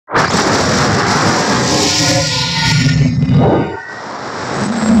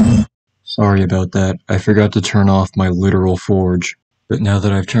Sorry about that, I forgot to turn off my literal forge. But now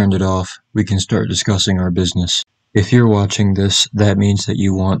that I've turned it off, we can start discussing our business. If you're watching this, that means that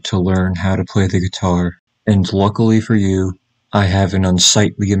you want to learn how to play the guitar. And luckily for you, I have an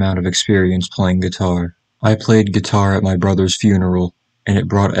unsightly amount of experience playing guitar. I played guitar at my brother's funeral, and it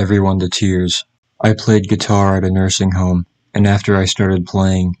brought everyone to tears. I played guitar at a nursing home, and after I started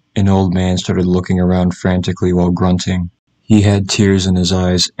playing, an old man started looking around frantically while grunting. He had tears in his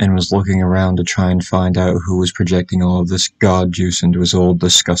eyes and was looking around to try and find out who was projecting all of this god juice into his old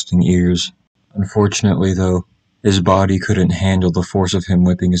disgusting ears. Unfortunately though, his body couldn't handle the force of him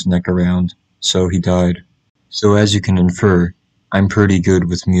whipping his neck around, so he died. So as you can infer, I'm pretty good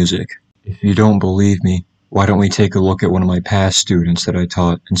with music. If you don't believe me, why don't we take a look at one of my past students that I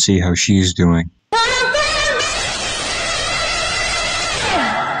taught and see how she's doing.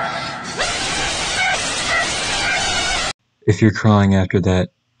 If you're crying after that,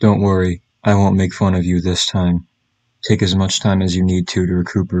 don't worry, I won't make fun of you this time. Take as much time as you need to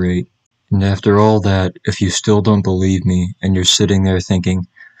recuperate. And after all that, if you still don't believe me, and you're sitting there thinking,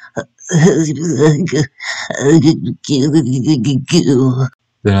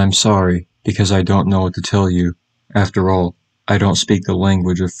 then I'm sorry, because I don't know what to tell you. After all, I don't speak the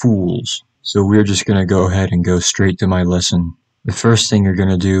language of fools. So we're just gonna go ahead and go straight to my lesson. The first thing you're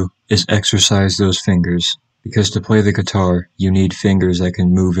gonna do is exercise those fingers. Because to play the guitar, you need fingers that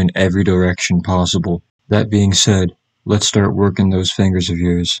can move in every direction possible. That being said, let's start working those fingers of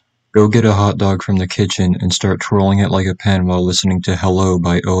yours. Go get a hot dog from the kitchen and start twirling it like a pen while listening to Hello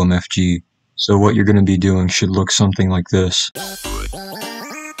by OMFG. So what you're going to be doing should look something like this.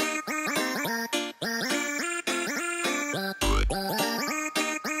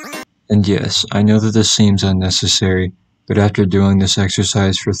 And yes, I know that this seems unnecessary, but after doing this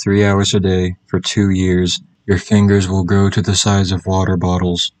exercise for 3 hours a day for 2 years, your fingers will grow to the size of water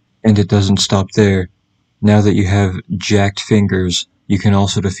bottles. And it doesn't stop there. Now that you have jacked fingers, you can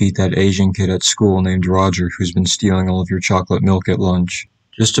also defeat that Asian kid at school named Roger who's been stealing all of your chocolate milk at lunch.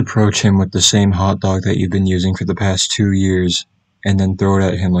 Just approach him with the same hot dog that you've been using for the past 2 years, and then throw it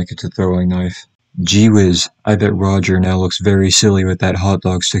at him like it's a throwing knife. Gee whiz, I bet Roger now looks very silly with that hot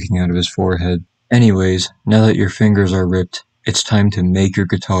dog sticking out of his forehead. Anyways, now that your fingers are ripped, it's time to make your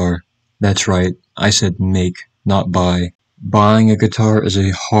guitar. That's right, I said make, not buy. Buying a guitar is a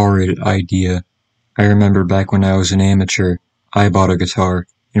horrid idea. I remember back when I was an amateur, I bought a guitar,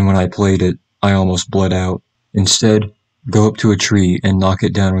 and when I played it, I almost bled out. Instead, go up to a tree and knock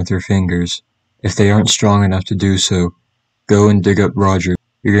it down with your fingers. If they aren't strong enough to do so, go and dig up Roger.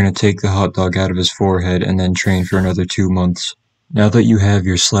 You're gonna take the hot dog out of his forehead and then train for another 2 months. Now that you have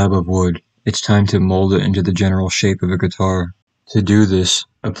your slab of wood, it's time to mold it into the general shape of a guitar. To do this,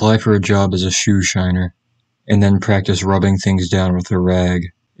 apply for a job as a shoe shiner, and then practice rubbing things down with a rag.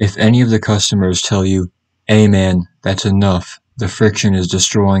 If any of the customers tell you, "Hey man, that's enough, the friction is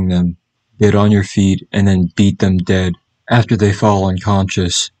destroying them," get on your feet and then beat them dead. After they fall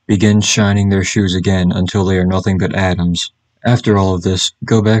unconscious, begin shining their shoes again until they are nothing but atoms. After all of this,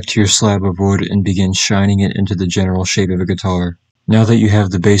 go back to your slab of wood and begin shining it into the general shape of a guitar. Now that you have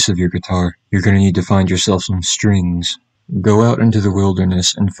the base of your guitar, you're going to need to find yourself some strings. Go out into the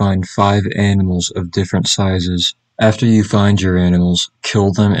wilderness and find 5 animals of different sizes. After you find your animals,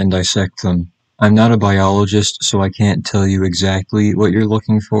 kill them and dissect them. I'm not a biologist, so I can't tell you exactly what you're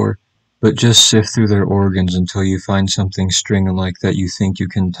looking for, but just sift through their organs until you find something string-like that you think you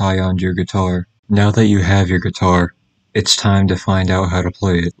can tie onto your guitar. Now that you have your guitar, it's time to find out how to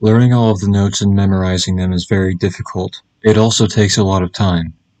play it. Learning all of the notes and memorizing them is very difficult. It also takes a lot of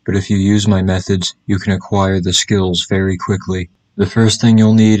time, but if you use my methods, you can acquire the skills very quickly. The first thing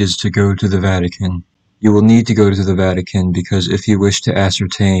you'll need is to go to the Vatican. You will need to go to the Vatican because if you wish to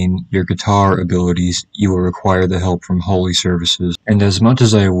ascertain your guitar abilities, you will require the help from holy services. And as much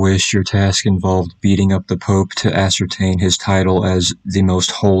as I wish your task involved beating up the Pope to ascertain his title as the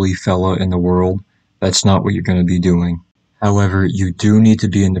most holy fella in the world, that's not what you're going to be doing. However, you do need to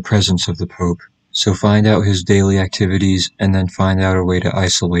be in the presence of the Pope, so find out his daily activities and then find out a way to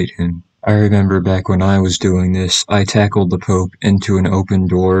isolate him. I remember back when I was doing this, I tackled the Pope into an open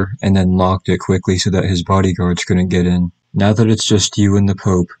door and then locked it quickly so that his bodyguards couldn't get in. Now that it's just you and the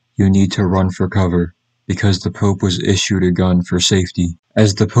Pope, you need to run for cover, because the Pope was issued a gun for safety.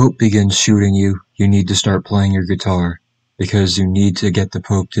 As the Pope begins shooting you, you need to start playing your guitar, because you need to get the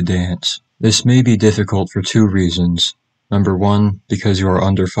Pope to dance. This may be difficult for 2 reasons. Number 1, because you are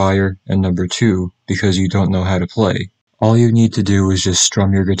under fire, and number 2, because you don't know how to play. All you need to do is just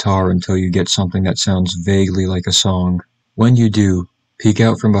strum your guitar until you get something that sounds vaguely like a song. When you do, peek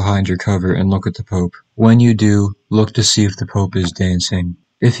out from behind your cover and look at the Pope. When you do, look to see if the Pope is dancing.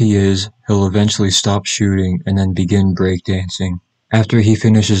 If he is, he'll eventually stop shooting and then begin breakdancing. After he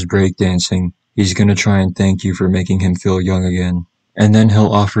finishes breakdancing, he's gonna try and thank you for making him feel young again. And then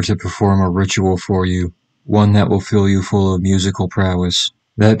he'll offer to perform a ritual for you, one that will fill you full of musical prowess.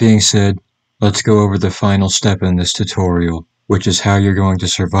 That being said, let's go over the final step in this tutorial, which is how you're going to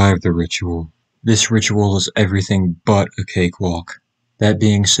survive the ritual. This ritual is everything but a cakewalk. That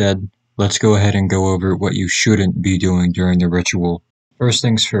being said, let's go ahead and go over what you shouldn't be doing during the ritual. First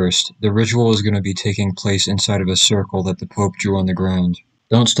things first, the ritual is going to be taking place inside of a circle that the Pope drew on the ground.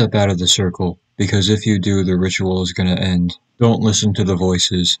 Don't step out of the circle, because if you do, the ritual is going to end. Don't listen to the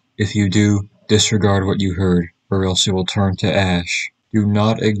voices. If you do, disregard what you heard, or else it will turn to ash. Do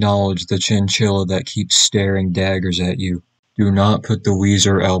not acknowledge the chinchilla that keeps staring daggers at you. Do not put the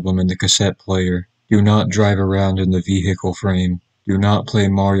Weezer album in the cassette player. Do not drive around in the vehicle frame. Do not play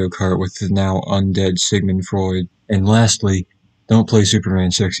Mario Kart with the now undead Sigmund Freud. And lastly, don't play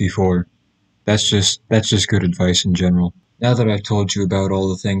Superman 64. That's just good advice in general. Now that I've told you about all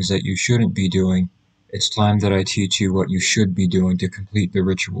the things that you shouldn't be doing, it's time that I teach you what you should be doing to complete the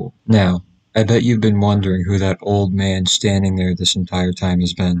ritual. Now, I bet you've been wondering who that old man standing there this entire time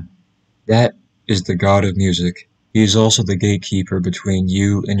has been. That is the god of music. He is also the gatekeeper between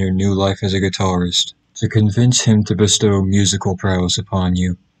you and your new life as a guitarist. To convince him to bestow musical prowess upon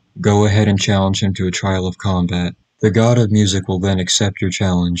you, go ahead and challenge him to a trial of combat. The god of music will then accept your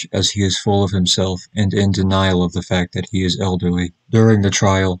challenge, as he is full of himself and in denial of the fact that he is elderly. During the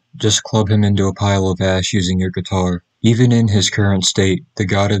trial, just club him into a pile of ash using your guitar. Even in his current state, the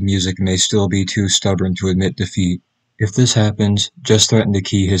god of music may still be too stubborn to admit defeat. If this happens, just threaten to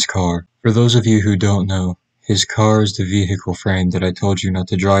key his car. For those of you who don't know, his car is the vehicle frame that I told you not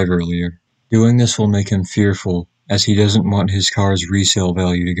to drive earlier. Doing this will make him fearful, as he doesn't want his car's resale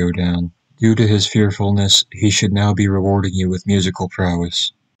value to go down. Due to his fearfulness, he should now be rewarding you with musical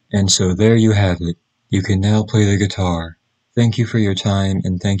prowess. And so there you have it. You can now play the guitar. Thank you for your time,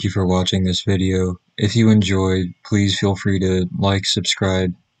 and thank you for watching this video. If you enjoyed, please feel free to like,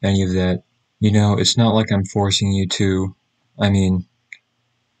 subscribe, any of that. You know, it's not like I'm forcing you to. I mean,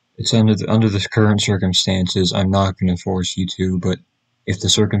 it's under the current circumstances, I'm not going to force you to, but if the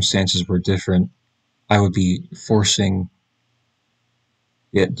circumstances were different, I would be forcing.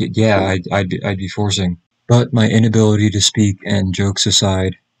 Yeah, I'd be forcing. But my inability to speak and jokes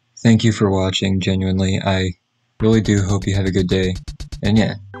aside, thank you for watching, genuinely. I really do hope you have a good day. And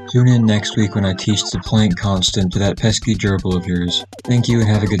yeah, tune in next week when I teach the Planck constant to that pesky gerbil of yours. Thank you and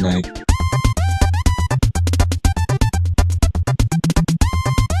have a good night.